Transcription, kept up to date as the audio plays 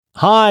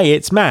Hi,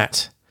 it's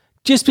Matt.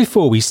 Just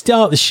before we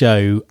start the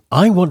show,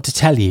 I want to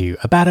tell you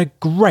about a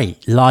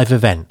great live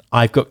event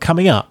I've got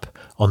coming up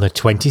on the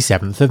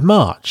 27th of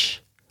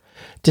March.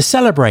 To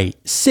celebrate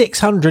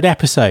 600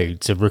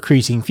 episodes of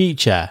Recruiting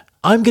Future,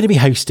 I'm going to be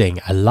hosting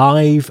a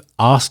live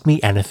Ask Me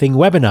Anything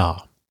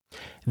webinar.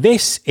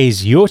 This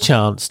is your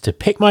chance to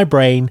pick my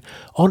brain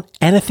on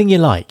anything you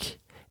like,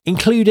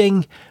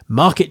 including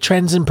market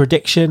trends and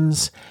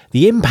predictions,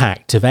 the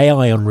impact of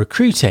AI on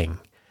recruiting,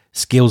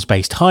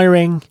 skills-based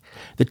hiring,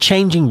 the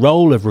changing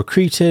role of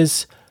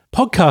recruiters,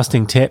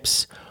 podcasting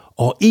tips,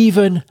 or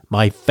even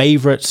my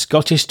favourite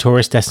Scottish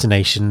tourist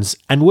destinations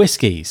and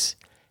whiskies.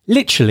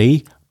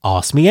 Literally,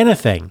 ask me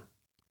anything.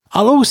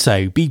 I'll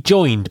also be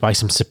joined by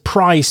some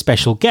surprise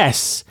special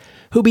guests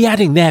who'll be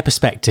adding their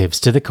perspectives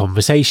to the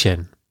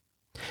conversation.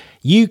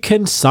 You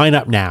can sign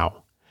up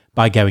now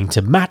by going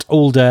to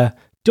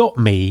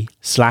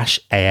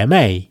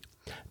mattalder.me/AMA.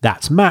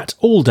 That's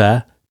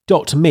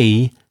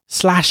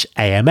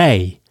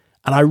mattalder.me/AMA.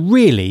 And I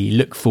really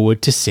look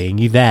forward to seeing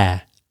you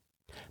there.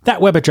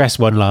 That web address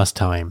one last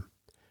time,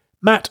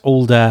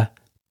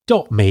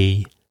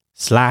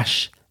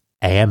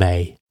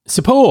 mattalder.me/AMA.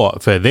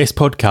 Support for this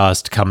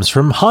podcast comes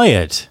from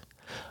Hired.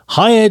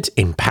 Hired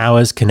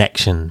empowers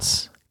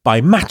connections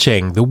by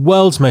matching the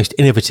world's most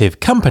innovative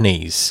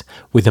companies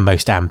with the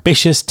most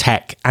ambitious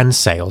tech and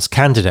sales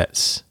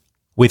candidates.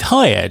 With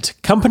Hired,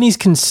 companies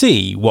can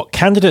see what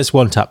candidates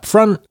want up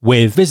front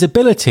with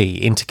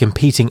visibility into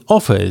competing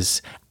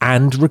offers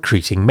and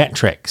recruiting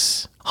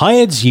metrics.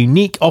 Hired's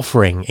unique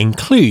offering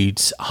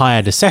includes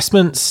Hired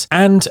assessments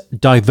and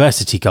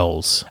diversity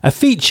goals, a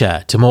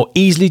feature to more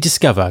easily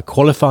discover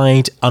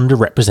qualified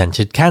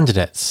underrepresented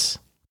candidates.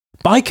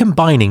 By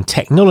combining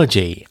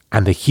technology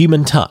and the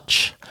human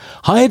touch,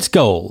 Hired's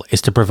goal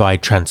is to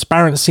provide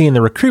transparency in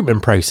the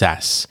recruitment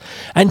process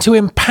and to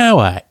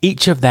empower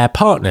each of their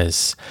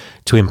partners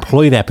to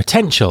employ their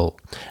potential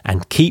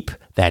and keep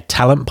their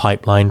talent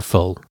pipeline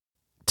full.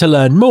 To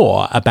learn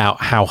more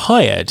about how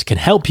Hired can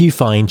help you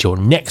find your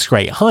next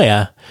great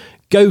hire,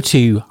 go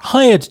to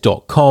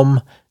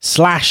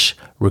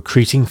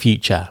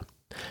hired.com/recruitingfuture.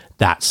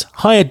 That's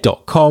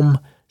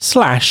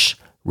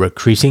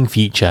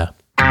hired.com/recruitingfuture.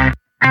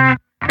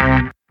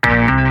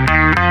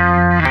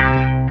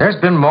 There's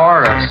been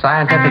more of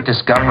scientific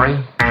discovery,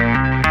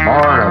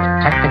 more of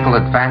technical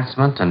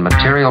advancement and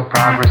material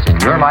progress in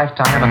your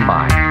lifetime and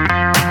mine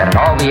than in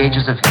all the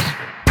ages of history.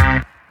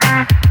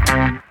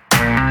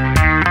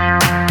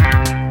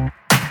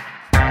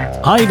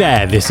 Hi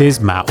there, this is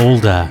Matt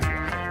Alder.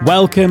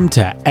 Welcome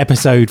to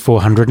episode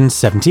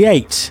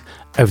 478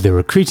 of the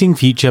Recruiting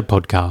Future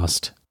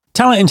podcast.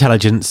 Talent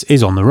intelligence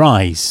is on the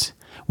rise,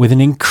 with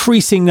an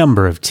increasing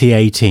number of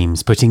TA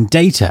teams putting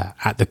data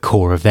at the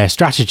core of their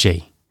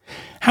strategy.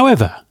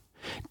 However,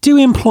 do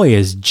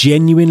employers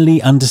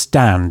genuinely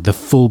understand the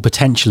full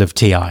potential of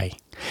TI?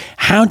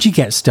 How do you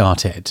get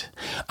started?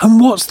 And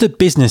what's the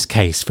business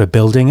case for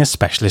building a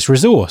specialist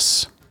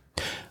resource?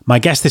 My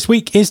guest this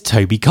week is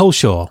Toby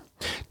Colshaw,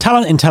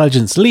 Talent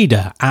Intelligence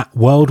Leader at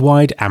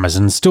Worldwide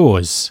Amazon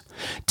Stores.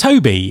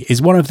 Toby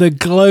is one of the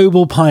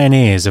global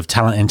pioneers of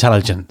talent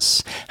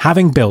intelligence,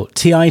 having built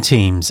TI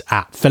teams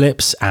at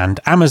Philips and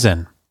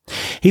Amazon.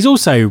 He's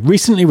also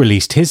recently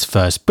released his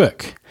first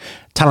book,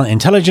 Talent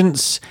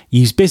Intelligence: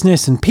 Use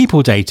Business and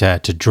People Data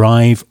to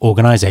Drive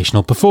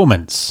Organizational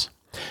Performance.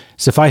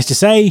 Suffice to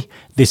say,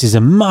 this is a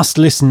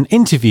must-listen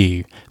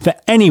interview for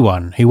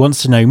anyone who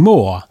wants to know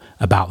more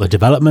about the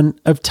development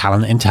of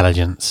talent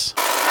intelligence.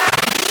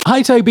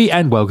 Hi, Toby,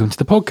 and welcome to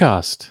the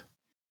podcast.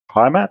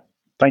 Hi, Matt.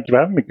 Thank you for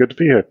having me. Good to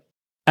be here.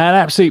 An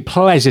absolute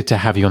pleasure to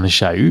have you on the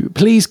show.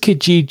 Please,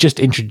 could you just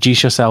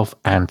introduce yourself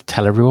and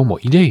tell everyone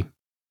what you do?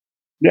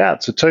 Yeah,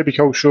 so Toby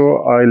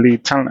Colshaw. I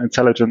lead talent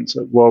intelligence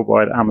at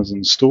Worldwide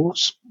Amazon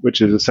Stores,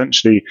 which is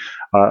essentially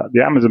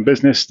the Amazon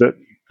business that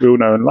we all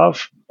know and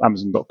love,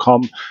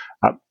 Amazon.com,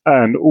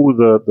 and all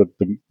the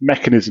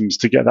mechanisms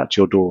to get that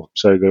to your door.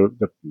 So the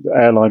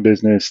airline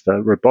business,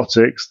 the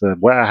robotics, the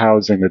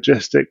warehousing,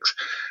 logistics,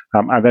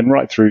 and then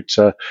right through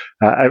to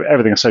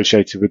everything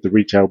associated with the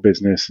retail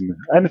business and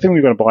anything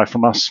you're going to buy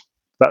from us.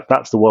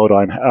 That's the world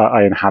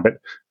I inhabit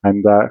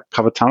and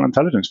cover talent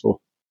intelligence for.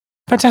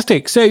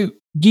 Fantastic. So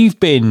you've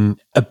been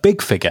a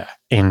big figure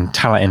in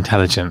talent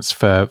intelligence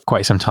for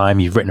quite some time.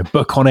 You've written a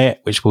book on it,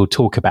 which we'll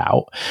talk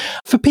about.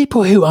 For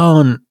people who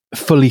aren't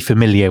fully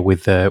familiar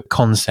with the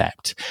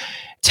concept,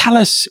 tell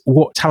us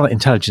what talent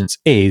intelligence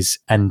is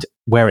and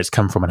where it's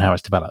come from and how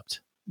it's developed.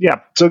 Yeah,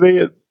 so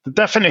the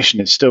definition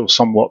is still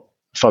somewhat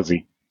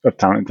fuzzy of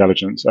talent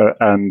intelligence,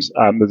 and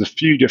there's a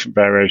few different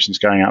variations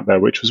going out there,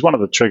 which was one of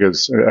the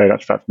triggers, in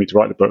fact, for me to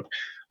write the book.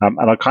 And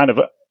I kind of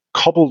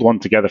cobbled one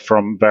together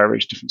from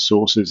various different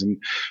sources, and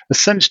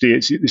essentially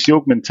it's the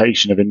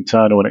augmentation of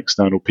internal and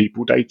external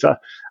people data,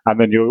 and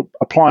then you're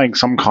applying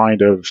some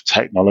kind of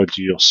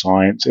technology or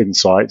science,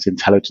 insights,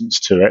 intelligence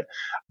to it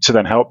to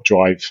then help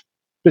drive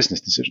business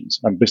decisions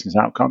and business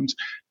outcomes.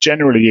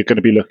 Generally, you're going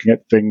to be looking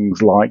at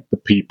things like the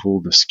people,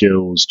 the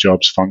skills,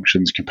 jobs,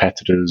 functions,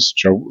 competitors,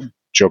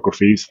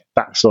 geographies,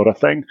 that sort of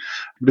thing.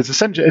 But it's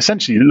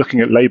essentially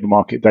looking at labour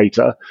market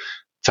data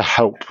to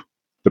help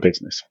the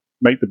business,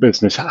 make the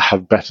business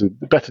have better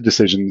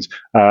decisions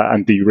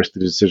and de-risk the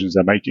decisions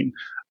they're making.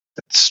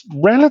 It's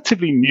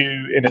relatively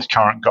new in its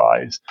current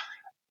guise.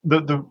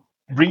 The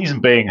reason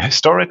being,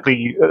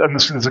 historically, and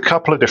there's a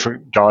couple of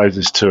different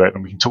guises to it,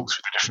 and we can talk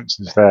through the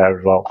differences there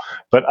as well.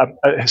 But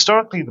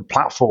historically, the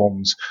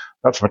platforms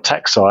from a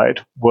tech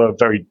side were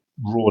very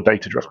raw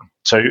data driven.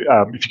 So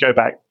if you go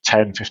back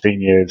 10,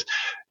 15 years,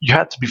 you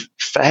had to be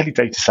fairly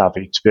data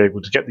savvy to be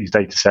able to get these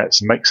data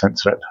sets and make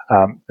sense of it.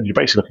 And you're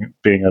basically looking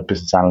at being a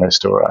business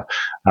analyst or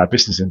a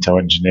business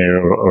intel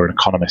engineer or an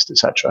economist,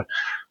 etc.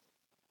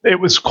 It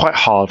was quite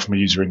hard from a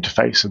user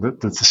interface. So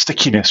the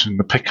stickiness and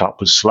the pickup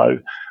was slow.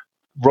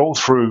 Roll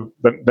through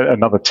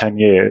another 10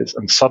 years,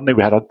 and suddenly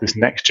we had this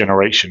next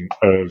generation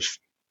of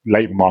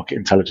labour market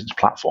intelligence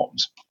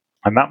platforms.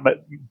 And that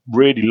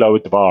really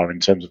lowered the bar in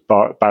terms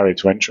of barrier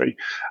to entry,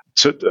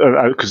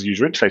 because the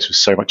user interface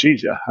was so much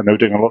easier. And they were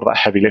doing a lot of that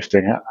heavy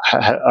lifting,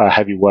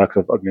 heavy work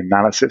of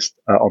analysis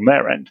on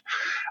their end.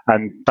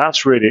 And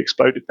that's really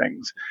exploded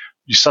things.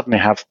 You suddenly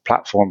have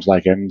platforms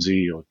like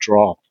MZ or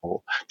Drop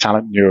or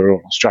Talent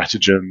Neural,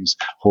 Stratagems,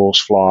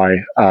 Horsefly,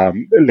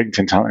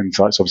 LinkedIn Talent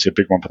Insights, obviously a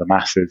big one for the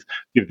masses.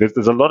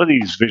 There's a lot of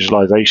these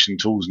visualization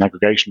tools and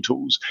aggregation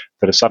tools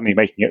that are suddenly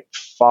making it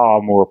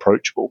far more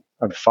approachable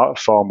and far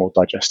more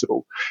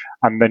digestible.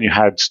 And then you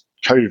had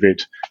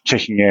COVID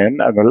kicking in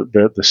and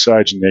the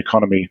surge in the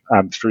economy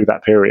through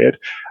that period,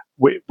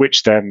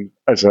 which then,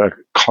 as a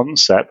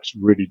concept,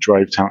 really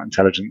drove talent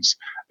intelligence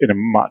in a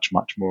much,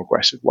 much more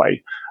aggressive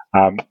way.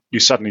 You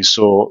suddenly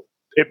saw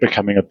it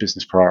becoming a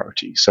business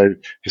priority. So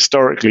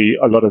historically,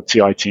 a lot of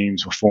TI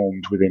teams were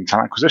formed within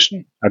talent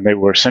acquisition, and they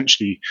were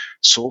essentially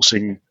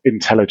sourcing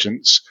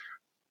intelligence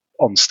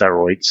on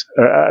steroids.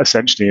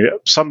 Essentially,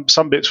 some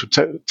bits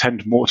would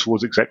tend more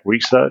towards exec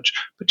research,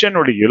 but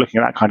generally, you're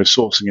looking at that kind of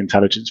sourcing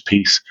intelligence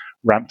piece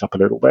ramped up a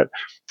little bit.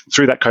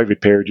 Through that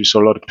COVID period, you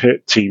saw a lot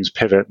of teams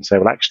pivot and say,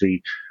 well,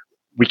 actually,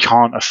 we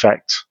can't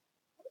affect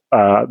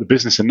the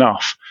business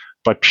enough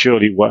by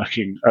purely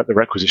working at the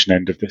requisition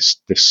end of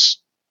this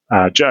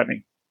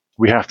journey.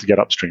 We have to get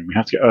upstream. We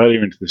have to get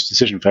earlier into this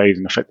decision phase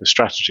and affect the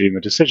strategy and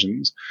the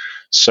decisions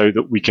so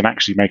that we can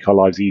actually make our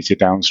lives easier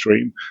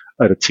downstream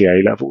at a TA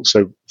level.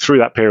 So through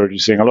that period, you're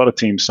seeing a lot of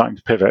teams starting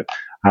to pivot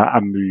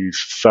and move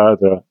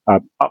further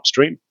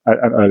upstream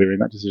and earlier in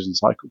that decision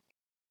cycle.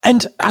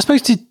 And I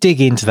suppose to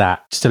dig into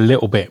that just a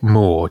little bit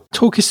more,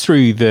 talk us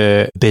through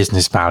the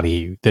business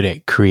value that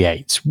it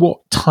creates.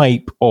 What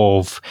type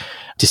of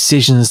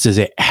decisions does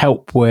it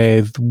help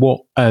with?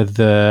 What are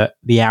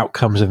the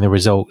outcomes and the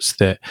results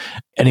that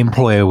an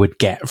employer would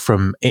get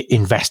from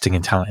investing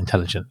in talent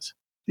intelligence?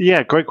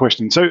 Yeah, great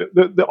question. So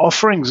the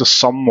offerings are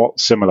somewhat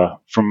similar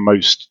from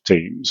most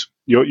teams.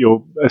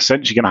 You're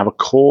essentially going to have a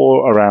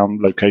core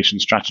around location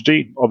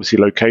strategy. Obviously,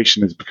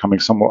 location is becoming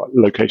somewhat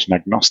location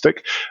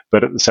agnostic,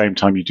 but at the same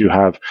time, you do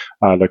have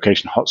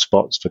location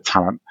hotspots for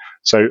talent.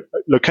 So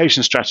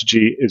location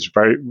strategy is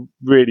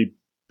really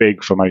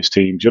big for most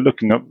teams. You're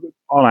looking at,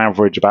 on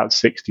average, about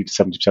 60 to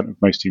 70% of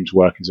most teams'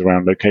 work is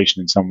around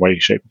location in some way,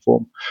 shape, or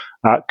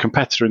form.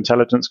 Competitor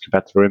intelligence,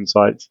 competitor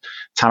insights,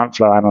 talent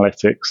flow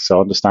analytics,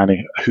 so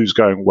understanding who's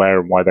going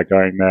where and why they're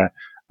going there.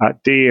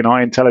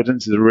 D&I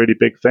intelligence is a really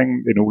big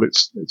thing in all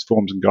its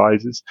forms and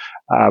guises.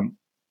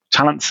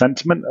 Talent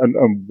sentiment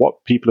and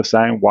what people are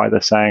saying, why they're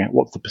saying it,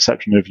 what's the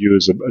perception of you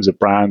as a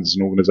brand, as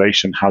an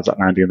organization, how's that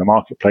landing in the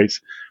marketplace,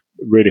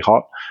 really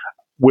hot.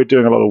 We're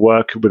doing a lot of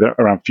work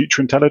around future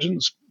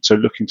intelligence, so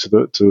looking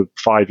to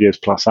 5 years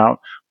plus out.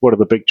 What are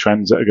the big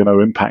trends that are going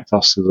to impact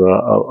us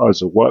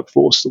as a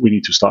workforce that we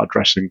need to start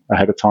addressing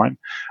ahead of time?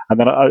 And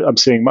then I'm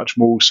seeing much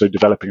more also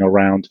developing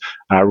around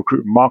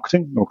recruitment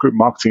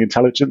marketing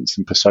intelligence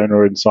and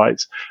persona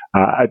insights,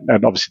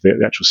 and obviously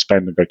the actual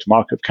spend and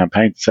go-to-market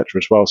campaigns, etc.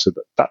 as well. So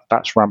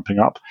that's ramping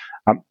up.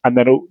 And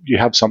then you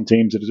have some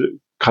teams that are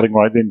cutting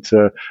right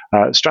into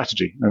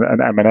strategy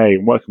and M&A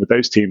and working with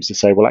those teams to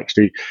say, well,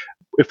 actually,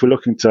 if we're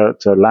looking to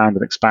land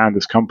and expand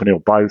this company or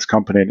buy this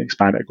company and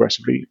expand it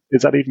aggressively,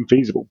 is that even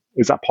feasible?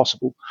 Is that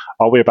possible?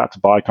 Are we about to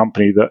buy a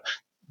company that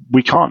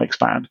we can't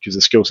expand because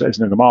the skill set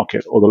isn't in the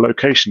market, or the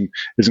location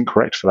isn't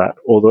correct for that,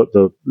 or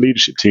the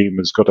leadership team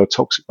has got a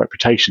toxic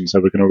reputation, so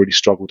we're going to really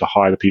struggle to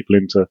hire the people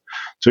in to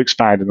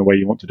expand in the way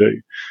you want to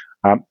do?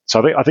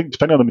 So I think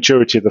depending on the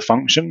maturity of the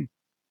function,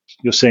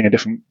 you're seeing a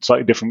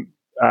slightly different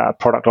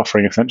product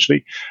offering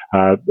essentially,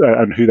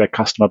 and who their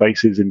customer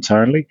base is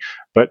internally.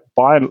 But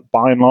by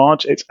and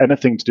large, it's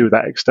anything to do with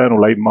that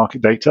external labor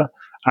market data.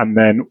 And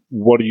then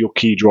what are your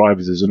key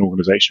drivers as an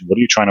organization? What are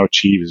you trying to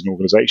achieve as an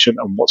organization?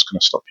 And what's going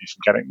to stop you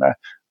from getting there?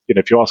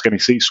 If you ask any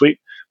C-suite,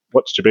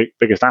 what's your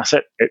biggest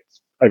asset?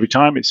 Every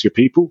time it's your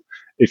people.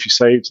 If you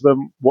say to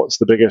them, what's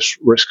the biggest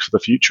risk for the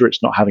future?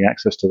 It's not having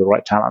access to the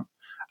right talent.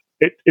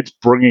 It's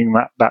bringing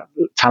that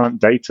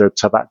talent data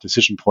to that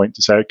decision point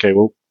to say, okay,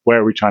 well, where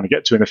are we trying to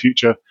get to in the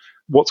future?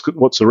 What's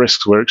the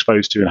risks we're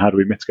exposed to, and how do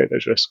we mitigate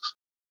those risks?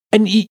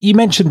 And you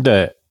mentioned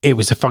that it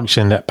was a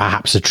function that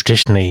perhaps had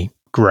traditionally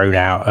grown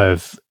out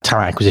of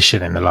talent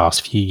acquisition in the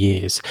last few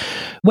years.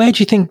 Where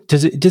do you think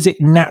does it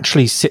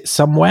naturally sit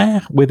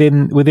somewhere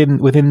within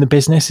the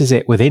business? Is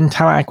it within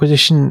talent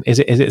acquisition? Is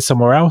it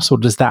somewhere else, or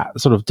does that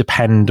sort of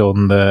depend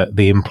on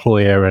the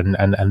employer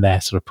and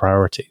their sort of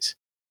priorities?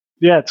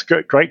 Yeah, it's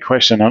a great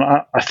question, and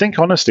I think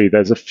honestly,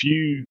 there's a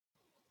few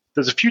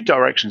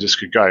directions this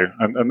could go,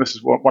 and this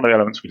is one of the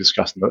elements we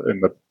discussed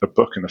in the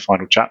book in the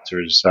final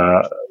chapter is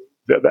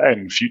the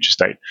end future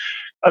state.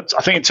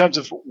 I think in terms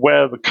of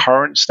where the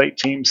current state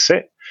teams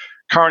sit,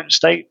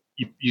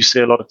 you see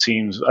a lot of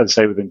teams, as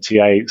I say, within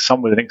TA,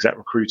 some within exec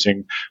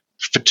recruiting,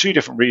 for two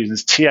different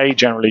reasons. TA,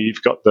 generally,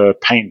 you've got the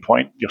pain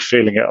point, you're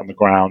feeling it on the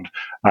ground,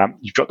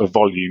 you've got the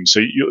volume, so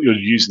you're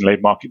using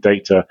labour market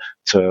data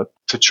to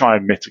try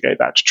and mitigate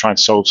that, to try and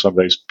solve some of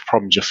those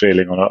problems you're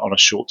feeling on a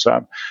short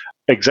term.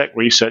 Exec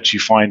research, you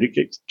find it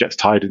gets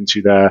tied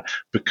into there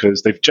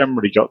because they've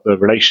generally got the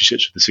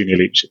relationships with the senior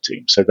leadership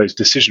team. So those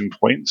decision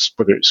points,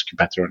 whether it's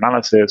competitor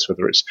analysis,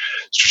 whether it's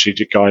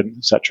strategic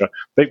guidance, etc.,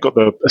 they've got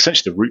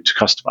essentially the route to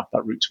customer,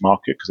 that route to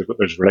market, because they've got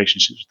those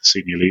relationships with the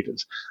senior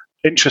leaders.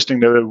 Interesting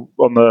though,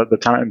 on the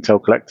Talent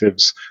Intel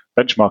Collective's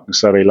benchmarking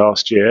survey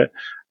last year,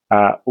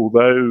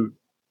 although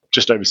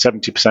just over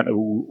 70% of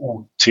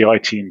all TI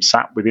teams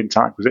sat within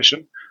talent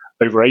acquisition,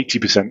 over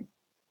 80%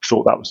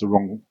 thought that was the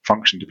wrong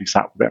function to be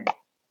sat within.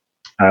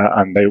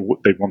 And they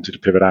wanted to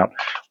pivot out.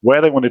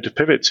 Where they wanted to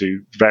pivot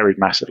to varied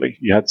massively.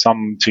 You had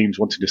some teams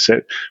wanting to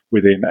sit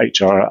within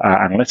HR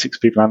analytics,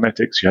 people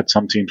analytics. You had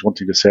some teams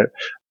wanting to sit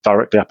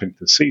directly up into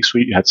the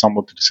C-suite. You had some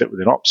wanting to sit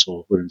within ops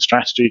or within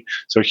strategy.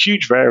 So a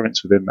huge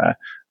variance within there.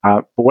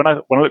 But when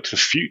I look to the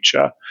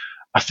future,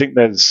 I think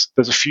there's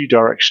a few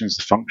directions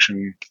the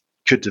function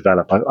could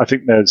develop. I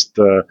think there's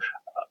the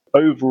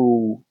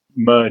overall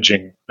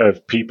merging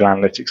of people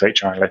analytics,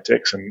 HR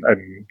analytics,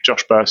 and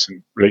Josh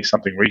Bersin released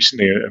something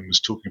recently and was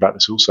talking about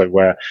this also,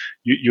 where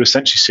you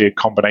essentially see a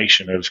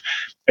combination of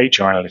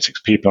HR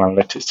analytics, people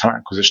analytics, talent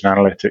acquisition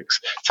analytics,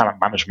 talent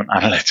management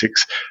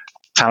analytics,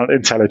 talent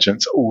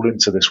intelligence, all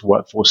into this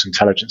workforce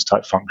intelligence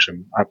type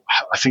function.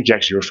 I think you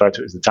actually refer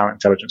to it as the talent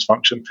intelligence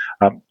function.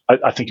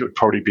 I think it would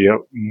probably be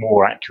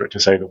more accurate to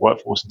say the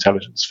workforce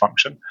intelligence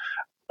function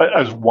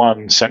as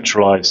one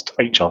centralized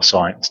HR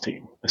science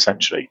team,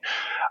 essentially.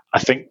 I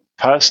think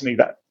personally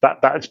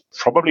that is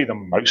probably the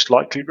most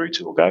likely route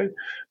it will go.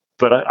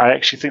 But I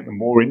actually think the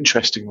more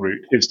interesting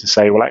route is to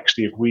say, well,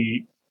 actually, if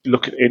we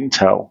look at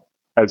Intel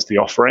as the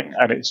offering,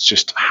 and it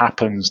just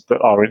happens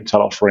that our Intel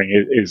offering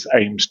is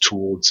aimed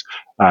towards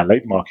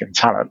labour market and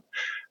talent,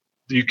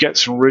 you get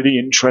some really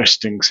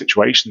interesting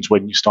situations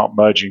when you start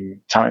merging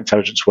talent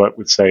intelligence work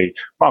with, say,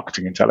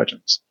 marketing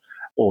intelligence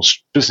or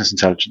business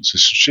intelligence or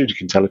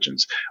strategic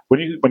intelligence. When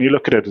you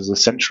look at it as a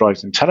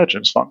centralized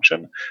intelligence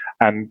function,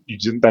 and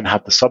you then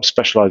have the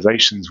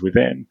subspecializations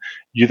within,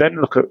 you then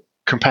look at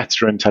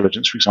competitor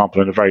intelligence, for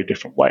example, in a very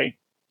different way.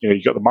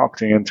 You've got the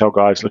marketing intel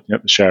guys looking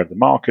at the share of the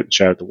market, the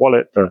share of the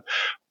wallet, the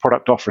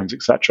product offerings,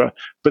 etc.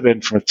 But then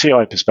from a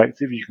TI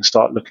perspective, you can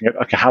start looking at,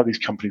 okay, how are these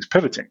companies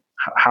pivoting?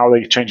 How are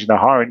they changing their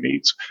hiring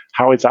needs?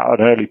 How is that an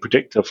early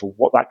predictor for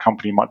what that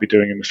company might be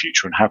doing in the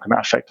future, and how can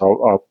that affect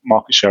our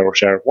market share or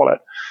share of wallet?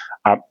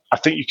 I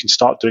think you can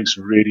start doing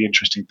some really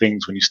interesting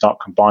things when you start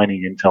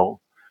combining Intel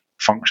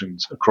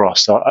functions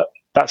across. So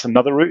that's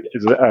another route,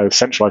 is a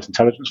centralized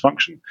intelligence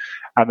function.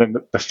 And then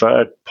the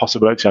third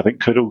possibility, I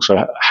think, could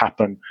also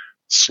happen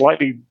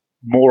slightly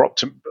more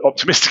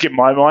optimistic in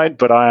my mind,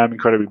 but I am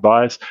incredibly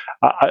biased.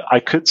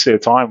 I could see a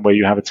time where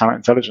you have a talent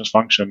intelligence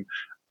function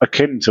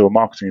akin to a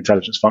marketing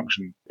intelligence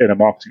function in a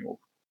marketing org.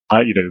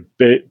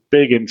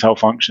 Big Intel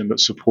function that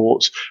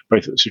supports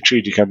both at the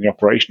strategic and the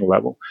operational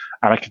level.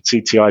 And I could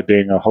see TI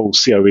being a whole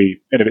COE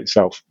in of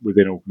itself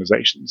within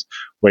organizations,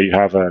 where you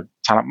have a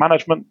talent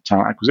management,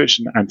 talent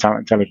acquisition, and talent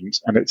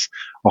intelligence. And it's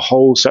a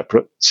whole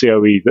separate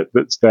COE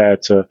that's there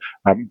to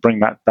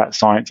bring that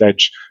science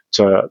edge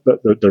to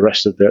the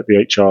rest of the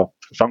HR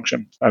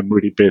function and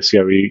really be a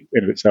COE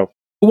in of itself.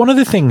 One of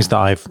the things that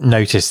I've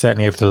noticed,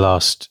 certainly over the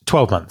last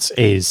 12 months,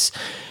 is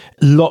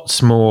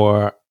lots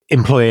more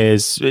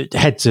employers,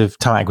 heads of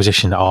talent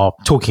acquisition are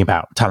talking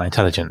about talent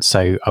intelligence.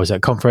 So I was at a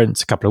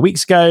conference a couple of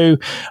weeks ago.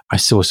 I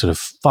saw sort of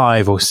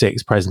 5 or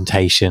 6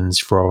 presentations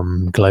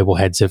from global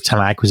heads of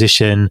talent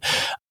acquisition.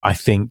 I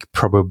think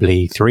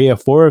probably 3 or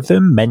 4 of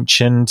them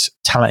mentioned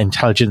talent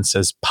intelligence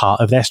as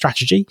part of their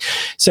strategy.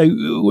 So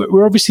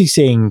we're obviously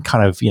seeing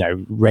kind of,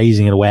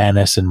 raising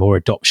awareness and more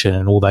adoption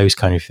and all those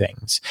kind of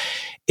things.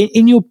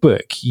 In your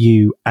book,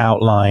 you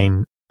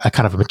outline a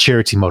kind of a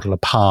maturity model, a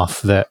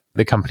path that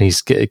the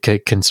companies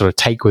can sort of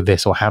take with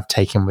this or have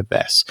taken with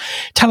this.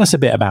 Tell us a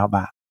bit about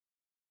that.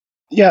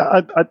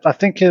 Yeah, I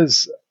think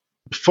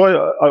before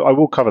I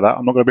will cover that.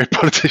 I'm not going to be a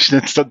politician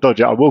and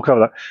dodge it. I will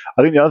cover that.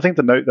 I think the other thing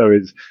to note, though,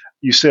 is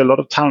you see a lot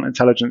of talent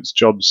intelligence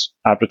jobs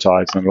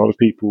advertised and a lot of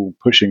people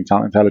pushing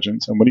talent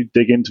intelligence. And when you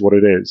dig into what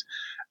it is,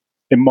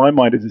 in my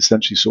mind, it's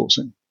essentially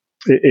sourcing.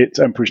 It's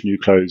Emperor's New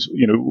Clothes.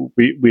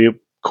 We're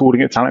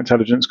calling it talent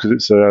intelligence because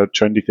it's a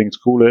trendy thing to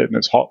call it and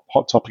it's hot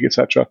topic,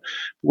 etc. But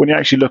when you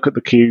actually look at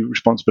the key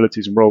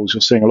responsibilities and roles,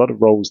 you're seeing a lot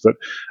of roles that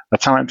are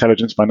talent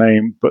intelligence by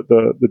name, but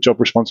the job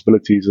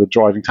responsibilities are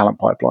driving talent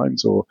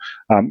pipelines or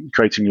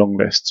creating long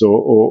lists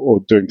or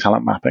doing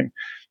talent mapping.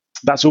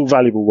 That's all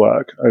valuable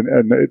work,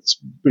 and it's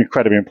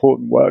incredibly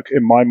important work.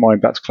 In my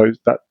mind, that's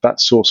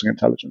sourcing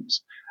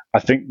intelligence. I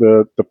think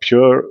the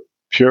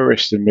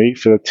purist in me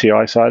for the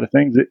TI side of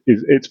things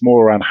it's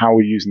more around how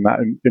we're using that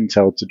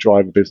intel to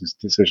drive a business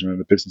decision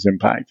and a business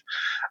impact.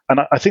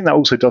 And I think that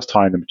also does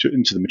tie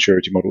into the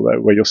maturity model,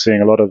 though, where you're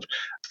seeing a lot of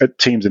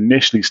teams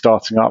initially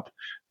starting up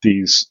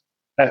these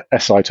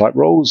SI type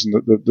roles and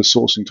the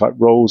sourcing type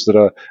roles that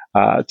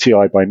are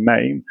TI by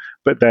name.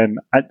 But then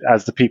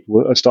as the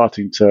people are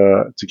starting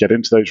to get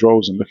into those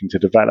roles and looking to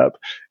develop,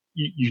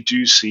 you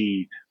do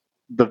see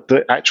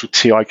the actual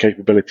TI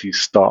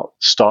capabilities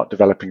start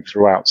developing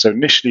throughout. So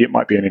initially it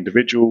might be an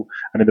individual,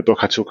 and in the book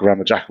I talk around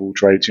the jack of all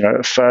trades.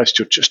 At first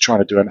you're just trying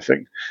to do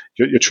anything.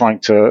 You're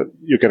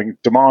getting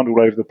demand all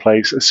over the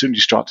place. As soon as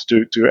you start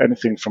to do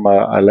anything from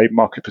a labour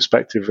market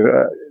perspective,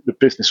 the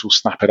business will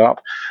snap it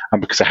up, and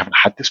because they haven't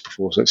had this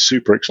before, so it's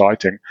super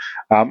exciting.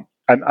 And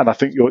I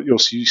think you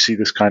see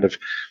this kind of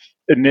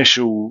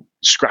initial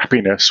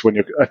scrappiness when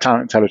you're a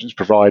talent intelligence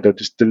provider,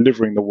 just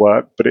delivering the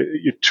work, but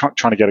you're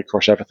trying to get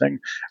across everything.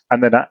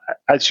 And then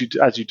as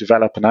you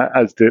develop and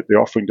as the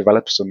offering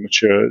develops and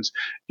matures,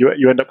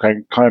 you end up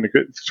going kind of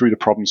through the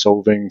problem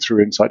solving,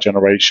 through insight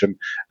generation.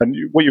 And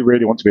what you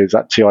really want to be is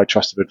that TI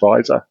trusted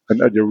advisor,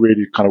 and you're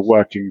really kind of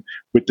working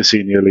with the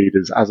senior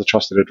leaders as a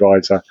trusted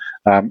advisor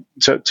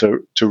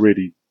to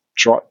really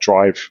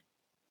drive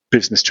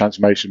business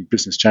transformation,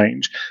 business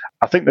change.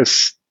 I think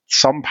there's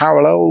some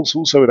parallels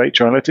also with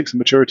HR analytics and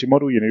maturity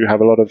model. You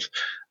have a lot of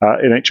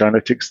in HR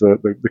analytics,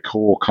 the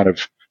core kind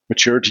of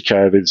maturity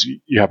curve is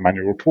you have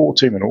manual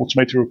reporting and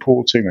automated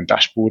reporting and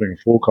dashboarding and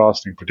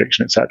forecasting,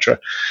 prediction, etc.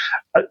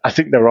 I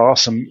think there are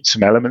some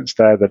elements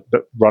there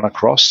that run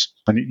across,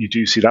 and you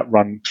do see that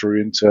run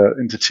through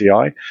into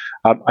TI.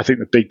 I think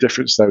the big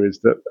difference though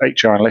is that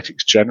HR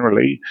analytics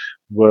generally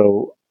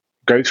will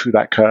go through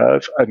that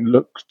curve and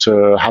look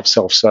to have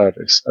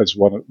self-service as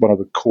one of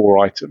the core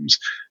items.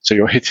 So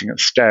you're hitting at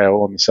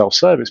scale on the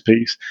self-service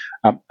piece,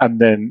 and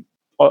then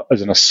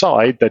as an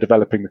aside, they're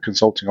developing the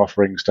consulting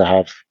offerings to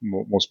have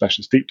more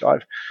specialist deep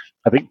dive.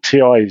 I think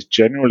TI is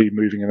generally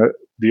moving in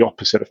the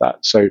opposite of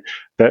that. So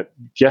that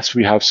yes,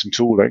 we have some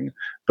tooling,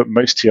 but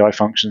most TI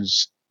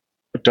functions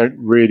don't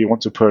really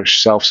want to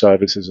push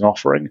self-service as an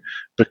offering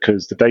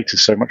because the data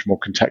is so much more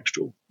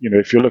contextual.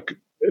 If you look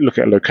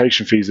at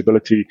location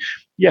feasibility,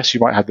 yes, you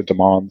might have the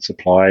demand,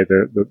 supply,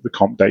 the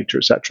comp data,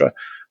 etc.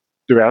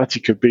 The reality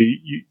could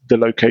be the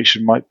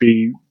location might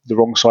be the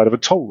wrong side of a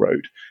toll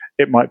road.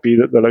 It might be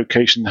that the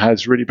location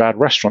has really bad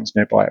restaurants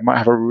nearby. It might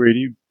have a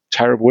really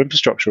terrible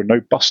infrastructure and no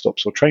bus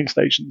stops or train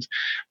stations.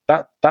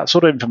 That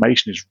sort of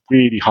information is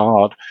really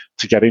hard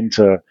to get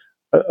into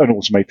an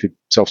automated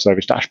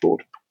self-service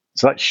dashboard.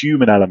 So that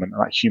human element,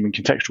 that human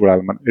contextual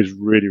element is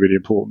really, really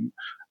important.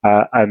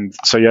 And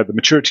so, yeah, the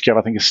maturity curve,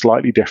 I think, is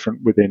slightly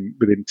different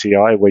within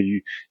TI, where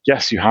you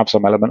have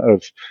some element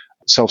of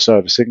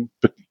self-servicing,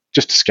 but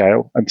just to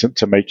scale and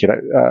to make it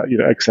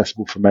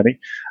accessible for many.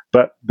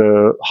 But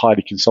the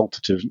highly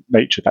consultative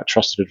nature, that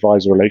trusted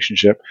advisor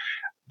relationship,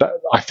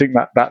 I think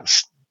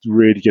that's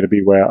really going to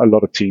be where a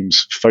lot of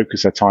teams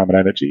focus their time and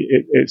energy.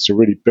 It's to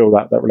really build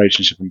out that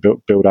relationship and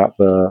build out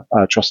the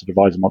trusted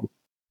advisor model.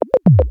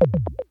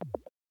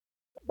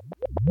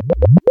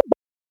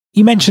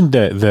 You mentioned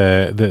that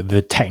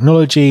the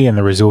technology and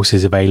the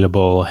resources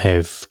available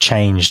have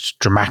changed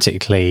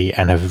dramatically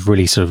and have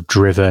really sort of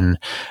driven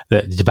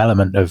the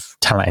development of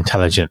talent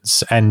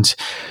intelligence. And,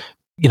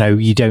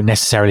 you don't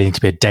necessarily need to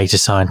be a data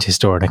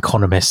scientist or an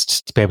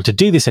economist to be able to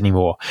do this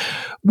anymore.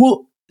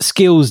 What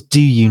skills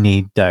do you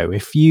need, though?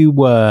 If you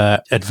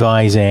were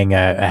advising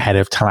a head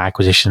of talent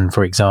acquisition,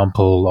 for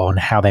example, on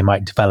how they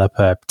might develop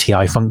a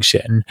TI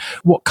function,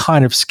 what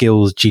kind of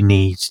skills do you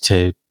need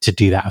to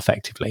do that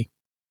effectively?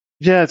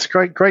 Yeah, it's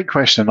a great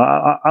question.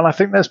 And I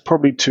think there's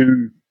probably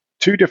two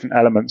different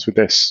elements with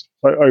this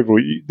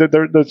overall.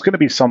 There's going to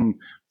be some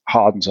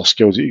hard and soft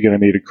skills that you're going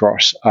to need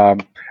across.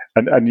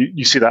 And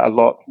you see that a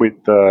lot with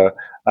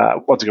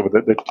once again,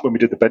 when we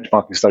did the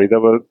benchmarking study, there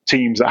were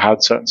teams that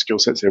had certain skill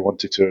sets they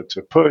wanted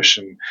to push.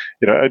 And,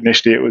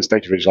 initially it was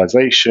data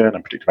visualization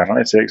and predictive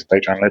analytics,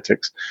 data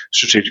analytics,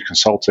 strategic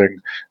consulting,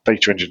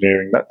 data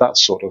engineering, that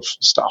sort of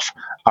stuff.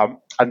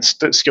 And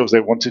skills they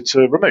wanted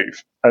to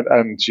remove.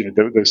 And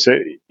there's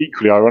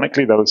equally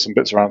ironically, there was some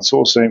bits around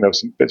sourcing, there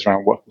was some bits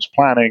around workforce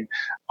planning,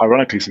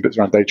 ironically, some bits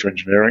around data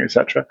engineering,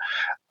 etc.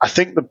 I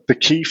think the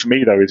key for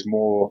me, though, is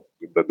more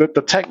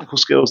the technical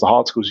skills, the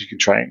hard skills you can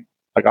train.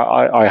 Like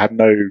I have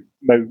no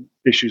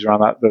issues around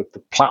that.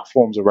 The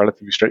platforms are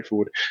relatively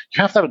straightforward.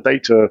 You have to have a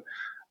data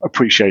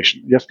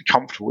appreciation. You have to be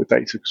comfortable with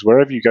data because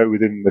wherever you go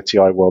within the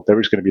TI world, there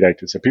is going to be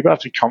data. So people have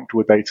to be comfortable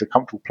with data,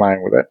 comfortable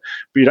playing with it.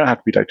 But you don't have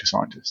to be data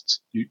scientists.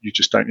 You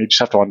just don't. You just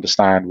have to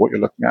understand what you're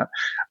looking at.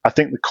 I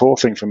think the core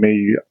thing for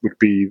me would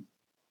be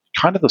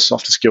kind of the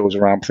softer skills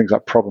around things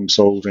like problem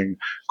solving,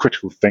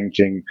 critical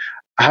thinking,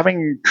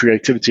 having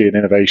creativity and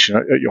innovation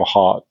at your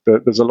heart.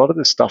 There's a lot of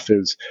this stuff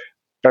is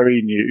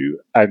very new,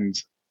 and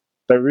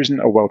there isn't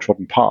a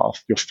well-trodden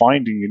path. You're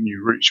finding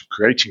new routes, you're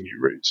creating new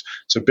routes.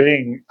 So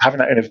having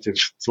that innovative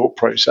thought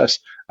process,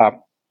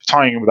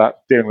 tying in with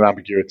that, dealing with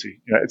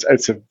ambiguity.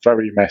 It's a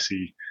very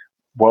messy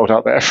world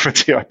out there from a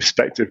TI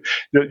perspective.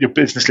 Your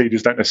business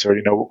leaders don't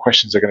necessarily know what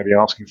questions they're going to be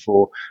asking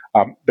for.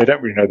 They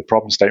don't really know the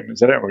problem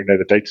statements. They don't really know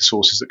the data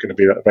sources that are going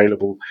to be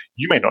available.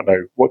 You may not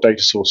know what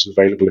data sources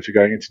are available if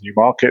you're going into new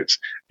markets.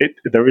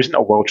 There isn't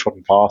a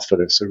well-trodden path for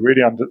this. So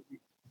really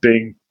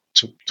being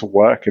to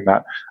work in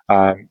that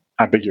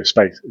ambiguous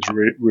space is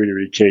really, really,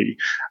 really key.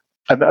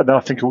 And then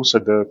I think also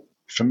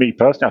for me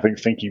personally, I think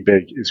thinking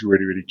big is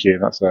really, really key,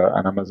 and that's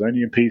an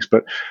Amazonian piece.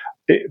 But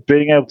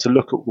being able to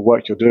look at the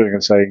work you're doing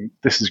and saying,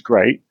 this is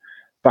great,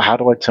 but how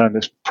do I turn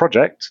this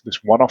project,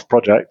 this one-off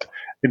project,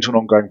 into an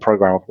ongoing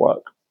program of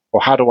work?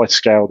 Or how do I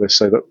scale this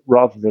so that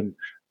rather than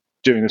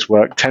doing this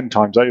work 10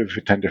 times over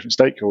for 10 different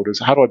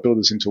stakeholders, how do I build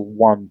this into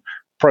one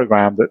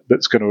program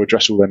that's going to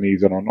address all their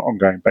needs on an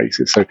ongoing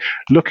basis? So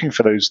looking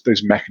for those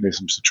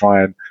mechanisms to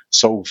try and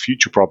solve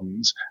future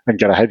problems and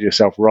get ahead of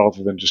yourself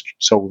rather than just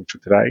solve them for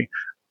today.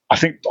 I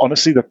think,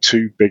 honestly, the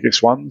two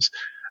biggest ones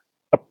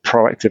are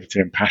proactivity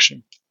and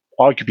passion.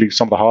 Arguably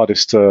some of the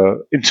hardest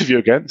to interview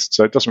against,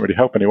 so it doesn't really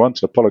help anyone,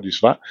 so apologies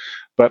for that.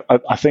 But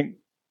I think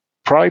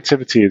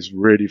proactivity is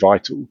really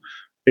vital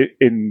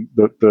in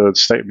the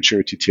state of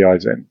maturity TI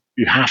is in.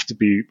 You have to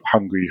be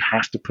hungry, you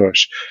have to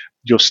push.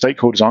 Your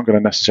stakeholders aren't going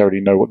to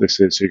necessarily know what this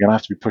is, so you're going to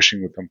have to be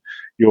pushing with them.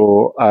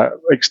 Your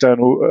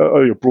external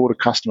or your broader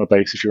customer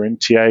base, if you're in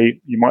TA,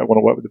 you might want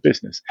to work with the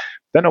business.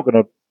 They're not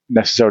going to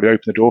necessarily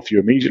open the door for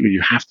you immediately.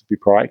 You have to be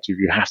proactive.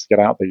 You have to get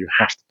out there. You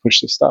have to push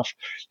this stuff.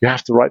 You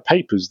have to write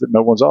papers that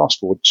no one's asked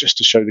for just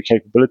to show the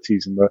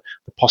capabilities and the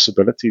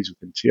possibilities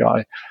within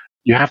TI.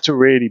 You have to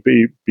really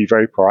be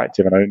very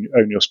proactive and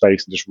own your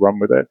space and just run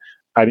with it.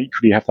 And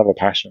equally, you have to have a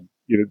passion.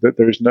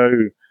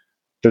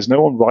 There's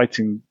no one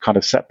writing kind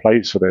of set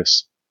plays for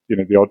this.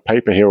 The odd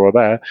paper here or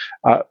there.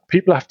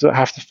 People have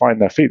to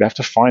find their feet. They have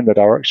to find their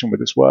direction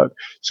with this work.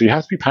 So you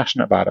have to be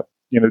passionate about it.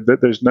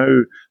 There's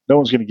no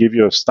one's going to give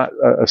you a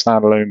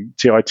standalone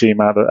TI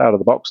team out of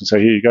the box and say,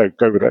 here you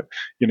go with it.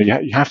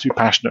 You have to be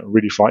passionate and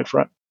really fight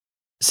for it.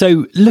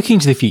 So looking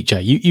to the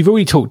future, you've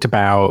already talked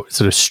about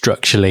sort of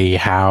structurally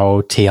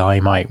how TI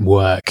might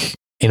work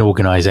in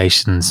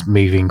organizations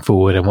moving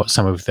forward and what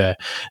some of the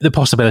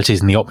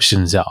possibilities and the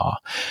options are.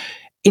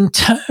 In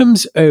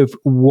terms of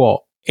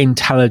what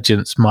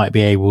intelligence might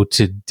be able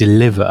to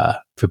deliver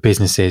for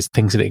businesses,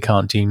 things that it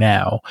can't do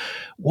now,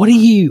 what are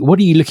you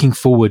looking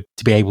forward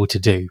to be able to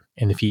do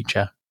in the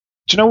future?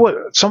 Do you know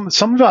what? Some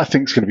of it I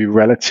think is going to be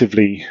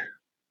relatively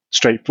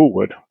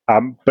straightforward,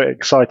 but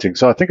exciting.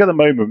 So I think at the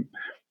moment,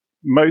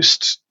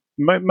 most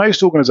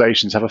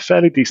organizations have a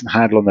fairly decent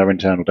handle on their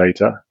internal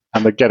data,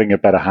 and they're getting a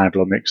better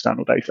handle on the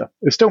external data.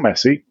 It's still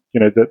messy.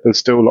 There's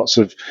still lots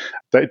of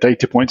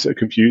data points that are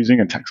confusing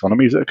and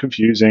taxonomies that are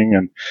confusing,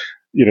 and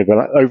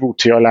the overall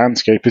TI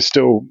landscape is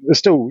still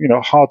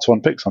hard to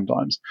unpick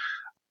sometimes.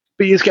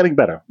 But it's getting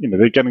better.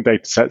 They're getting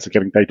data sets, they're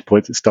getting data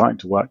points, it's starting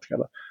to work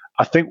together.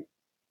 I think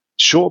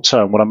short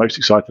term, what I'm most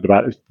excited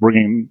about is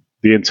bringing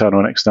the internal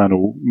and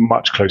external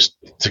much closer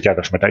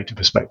together from a data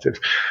perspective.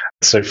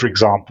 So, for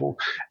example,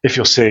 if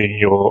you're seeing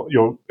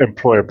your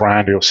employer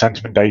brand or your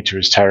sentiment data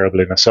is terrible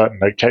in a certain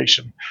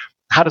location,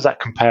 how does that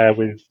compare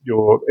with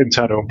your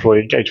internal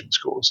employee engagement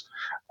scores?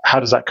 How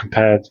does that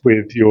compare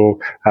with your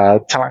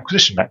talent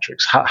acquisition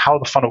metrics? How are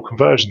the funnel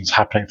conversions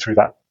happening through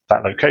that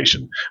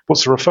location?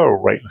 What's the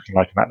referral rate looking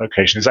like in that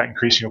location? Is that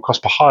increasing your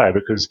cost per hire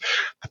because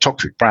the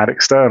toxic brand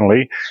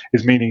externally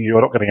is meaning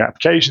you're not getting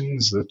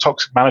applications? The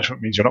toxic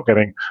management means you're not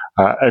getting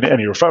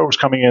any referrals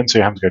coming in, so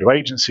you have to go to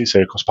agencies, so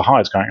your cost per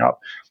hire is going up.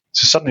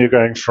 So suddenly you're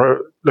going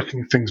for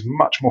looking at things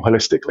much more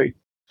holistically.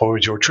 Or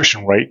is your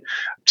attrition rate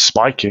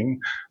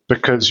spiking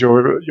because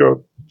your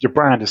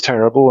brand is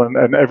terrible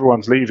and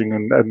everyone's leaving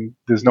and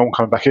there's no one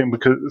coming back in,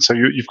 so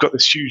you've got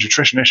this huge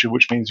attrition issue,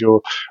 which means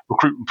your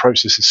recruitment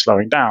process is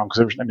slowing down because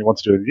everything you want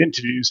to do in the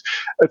interviews,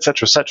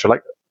 etc., etc.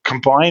 Like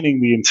combining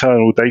the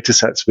internal data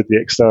sets with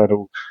the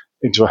external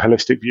into a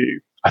holistic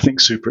view, I think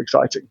super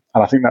exciting,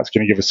 and I think that's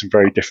going to give us some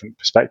very different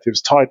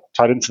perspectives. Tied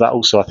into that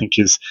also, I think,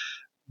 is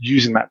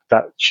using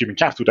that human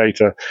capital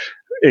data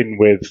in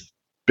with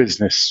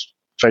business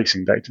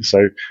facing data. So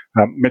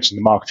mentioned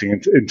the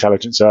marketing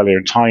intelligence earlier,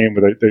 and tying in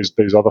with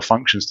those other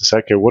functions to say,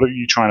 okay, what are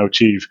you trying to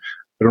achieve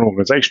at an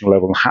organizational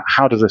level, and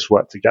how does this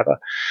work together?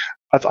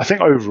 I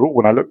think overall,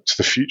 when I look to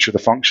the future of the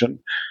function,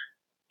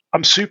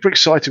 I'm super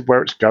excited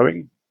where it's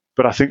going,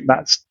 but I think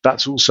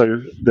that's also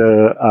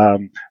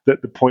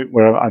the point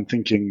where I'm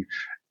thinking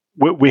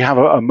we have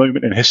a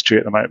moment in history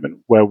at the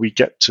moment where we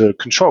get to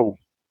control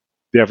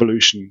the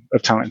evolution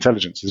of talent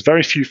intelligence. There's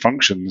very few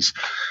functions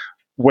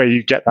where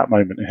you get that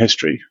moment in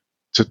history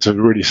to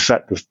really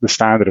set the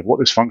standard of what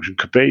this function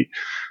could be.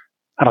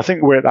 And I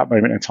think we're at that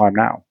moment in time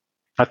now.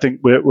 I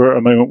think we're at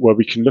a moment where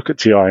we can look at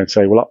TI and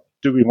say, well,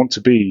 do we want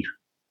to be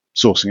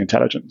sourcing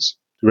intelligence?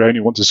 Do we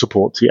only want to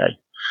support TA?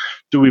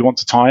 Do we want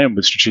to tie in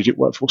with strategic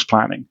workforce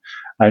planning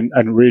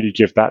and really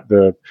give that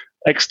the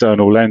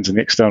external lens and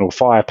the external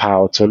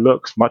firepower to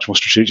look much more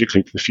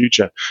strategically to the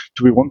future?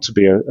 Do we want to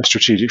be a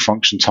strategic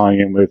function tying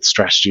in with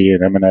strategy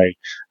and M&A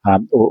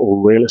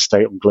or real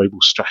estate on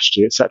global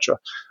strategy, etc.?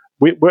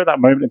 We're at that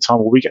moment in time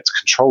where we get to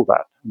control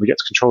that. We get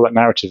to control that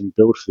narrative and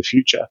build for the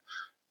future.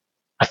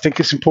 I think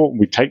it's important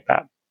we take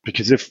that,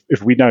 because if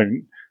we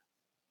don't,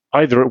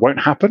 either it won't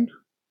happen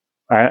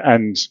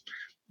and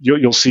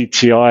you'll see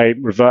TI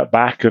revert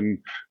back and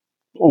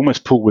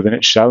almost pull within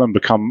its shell and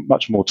become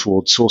much more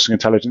towards sourcing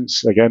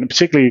intelligence again, and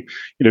particularly,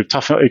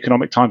 tough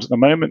economic times at the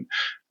moment.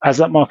 As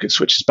that market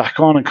switches back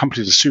on and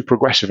companies are super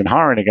aggressive in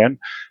hiring again,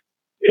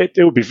 it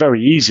will be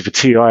very easy for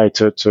TI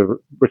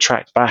to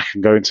retract back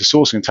and go into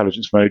sourcing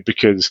intelligence mode,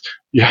 because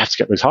you have to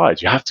get those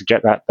hires. You have to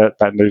get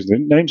those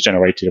names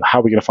generated. How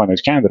are we going to find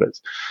those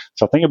candidates?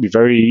 So I think it'll be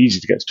very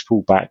easy to get to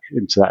pull back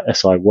into that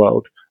SI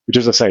world, which,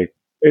 as I say,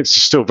 it's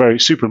still very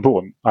super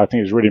important. I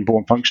think it's a really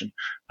important function.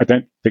 I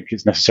don't think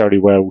it's necessarily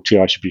where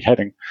TI should be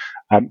heading.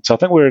 So I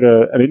think we're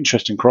at an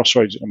interesting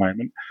crossroads at the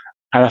moment.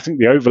 And I think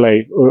the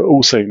overlay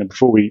also,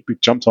 before we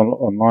jumped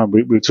online,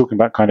 we were talking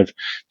about kind of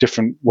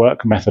different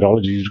work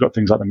methodologies. You've got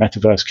things like the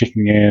metaverse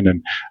kicking in.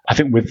 And I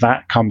think with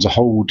that comes a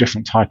whole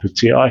different type of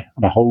TI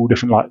and a whole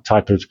different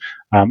type of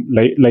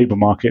labor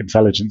market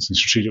intelligence and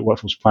strategic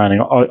workforce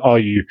planning. Are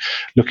you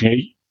looking at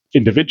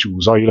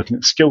individuals? Are you looking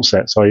at skill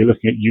sets? Are you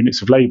looking at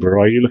units of labor?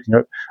 Are you looking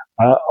at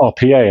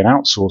RPA and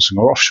outsourcing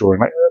or offshoring?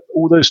 Like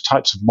all those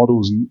types of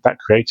models and that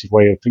creative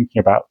way of thinking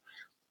about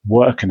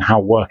work and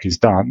how work is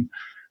done.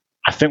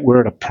 I think we're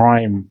at a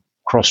prime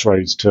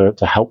crossroads to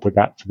help with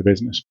that for the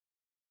business.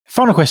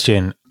 Final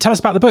question. Tell us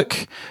about the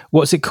book.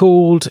 What's it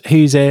called?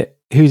 Who's it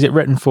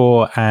written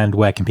for? And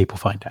where can people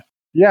find it?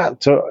 Yeah,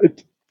 so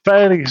it's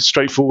fairly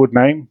straightforward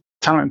name,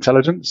 Talent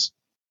Intelligence.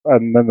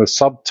 And then the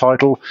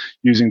subtitle,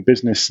 Using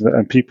Business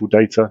and People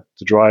Data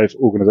to Drive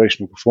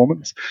Organizational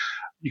Performance.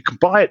 You can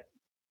buy it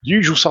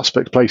usual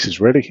suspect places,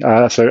 really.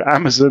 So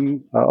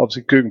Amazon,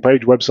 obviously Google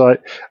page, website,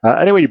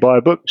 anywhere you buy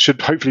a book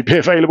should hopefully be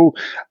available.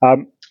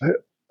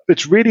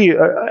 It's really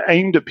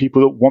aimed at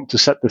people that want to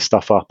set this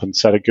stuff up and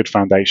set a good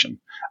foundation.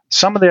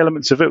 Some of the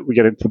elements of it, we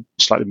get into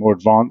slightly more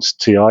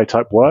advanced TI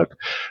type work,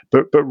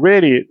 but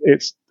really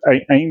it's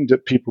aimed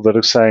at people that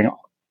are saying,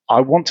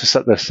 I want to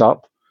set this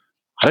up.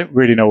 I don't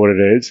really know what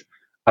it is.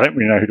 I don't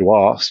really know who to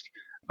ask.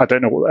 I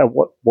don't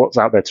know what's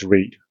out there to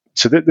read.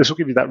 So this will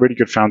give you that really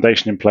good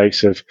foundation in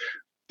place of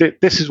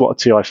this is what a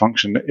TI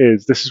function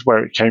is. This is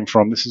where it came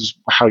from. This is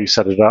how you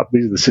set it up.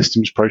 These are the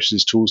systems,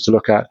 processes, tools to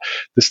look at.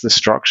 This is the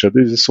structure.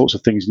 These are the sorts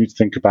of things you need to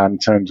think about in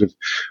terms of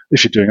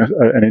if you're doing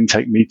an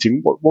intake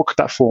meeting, what could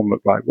that form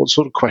look like? What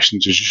sort of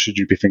questions should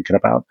you be thinking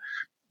about?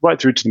 Right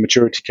through to the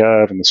maturity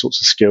curve and the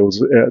sorts of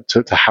skills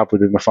to have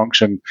within the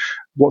function,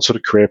 what sort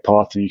of career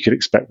path you could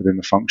expect within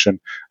the function,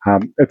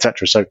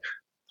 etc. So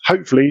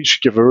hopefully it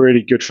should give a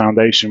really good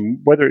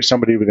foundation, whether it's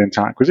somebody within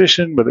talent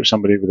acquisition, whether it's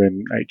somebody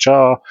within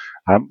HR,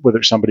 whether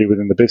it's somebody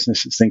within the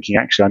business that's thinking,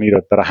 actually, I need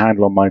a better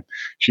handle on my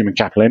human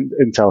capital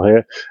intel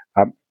here.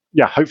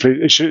 Hopefully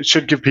it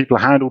should give people a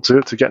handle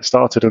to get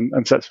started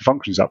and set some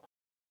functions up.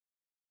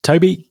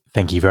 Toby,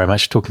 thank you very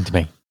much for talking to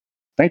me.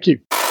 Thank you.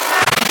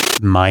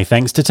 My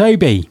thanks to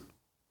Toby.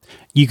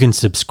 You can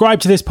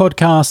subscribe to this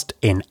podcast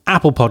in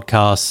Apple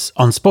Podcasts,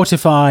 on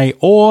Spotify,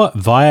 or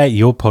via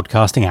your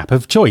podcasting app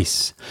of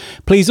choice.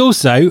 Please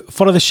also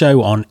follow the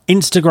show on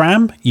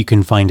Instagram. You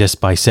can find us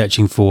by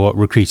searching for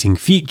Recruiting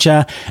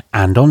Future,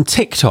 and on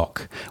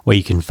TikTok, where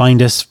you can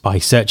find us by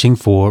searching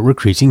for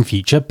Recruiting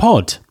Future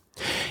Pod.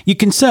 You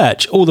can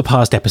search all the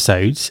past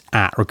episodes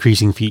at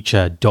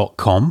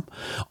recruitingfuture.com.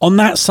 On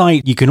that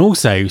site, you can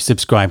also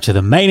subscribe to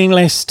the mailing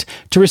list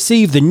to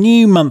receive the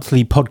new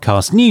monthly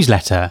podcast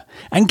newsletter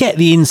and get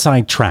the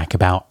inside track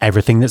about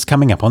everything that's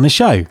coming up on the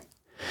show.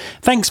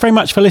 Thanks very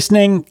much for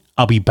listening.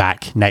 I'll be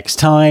back next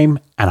time,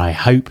 and I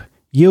hope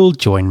you'll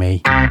join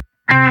me.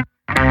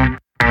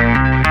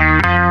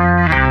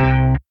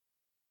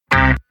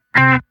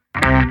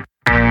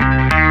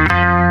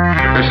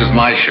 This is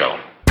my show.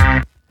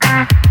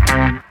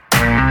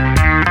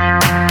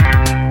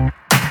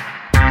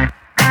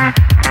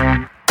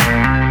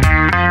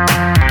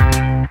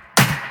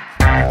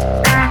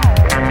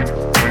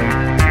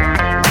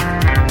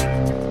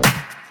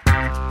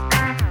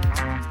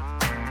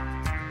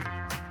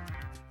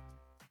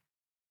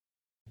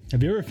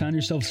 Have you ever found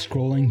yourself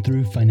scrolling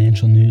through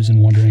financial news and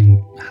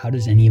wondering, how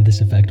does any of this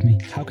affect me?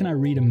 How can I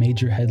read a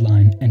major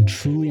headline and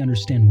truly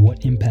understand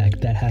what impact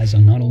that has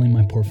on not only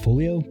my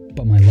portfolio,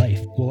 but my life?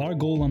 Well, our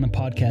goal on the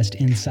podcast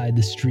Inside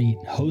the Street,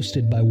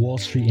 hosted by Wall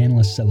Street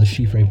analysts at Le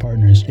Chiffre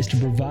Partners, is to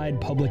provide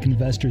public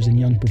investors and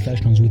young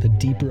professionals with a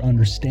deeper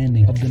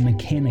understanding of the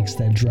mechanics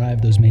that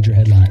drive those major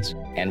headlines.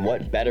 And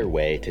what better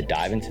way to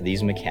dive into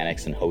these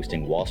mechanics than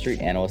hosting Wall Street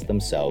analysts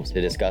themselves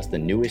to discuss the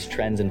newest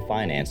trends in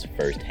finance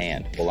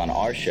firsthand? Well, on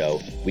our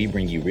show, we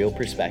bring you real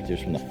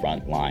perspectives from the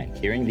front line.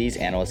 Hearing these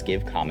analysts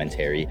give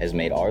commentary has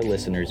made our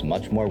listeners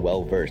much more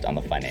well-versed on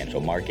the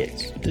financial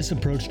markets. This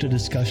approach to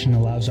discussion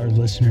allows our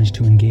listeners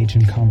to engage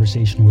in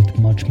conversation with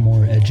much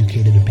more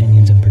educated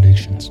opinions and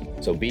predictions.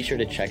 So be sure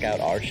to check out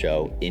our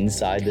show,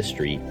 Inside the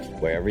Street,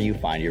 wherever you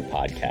find your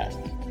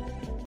podcasts.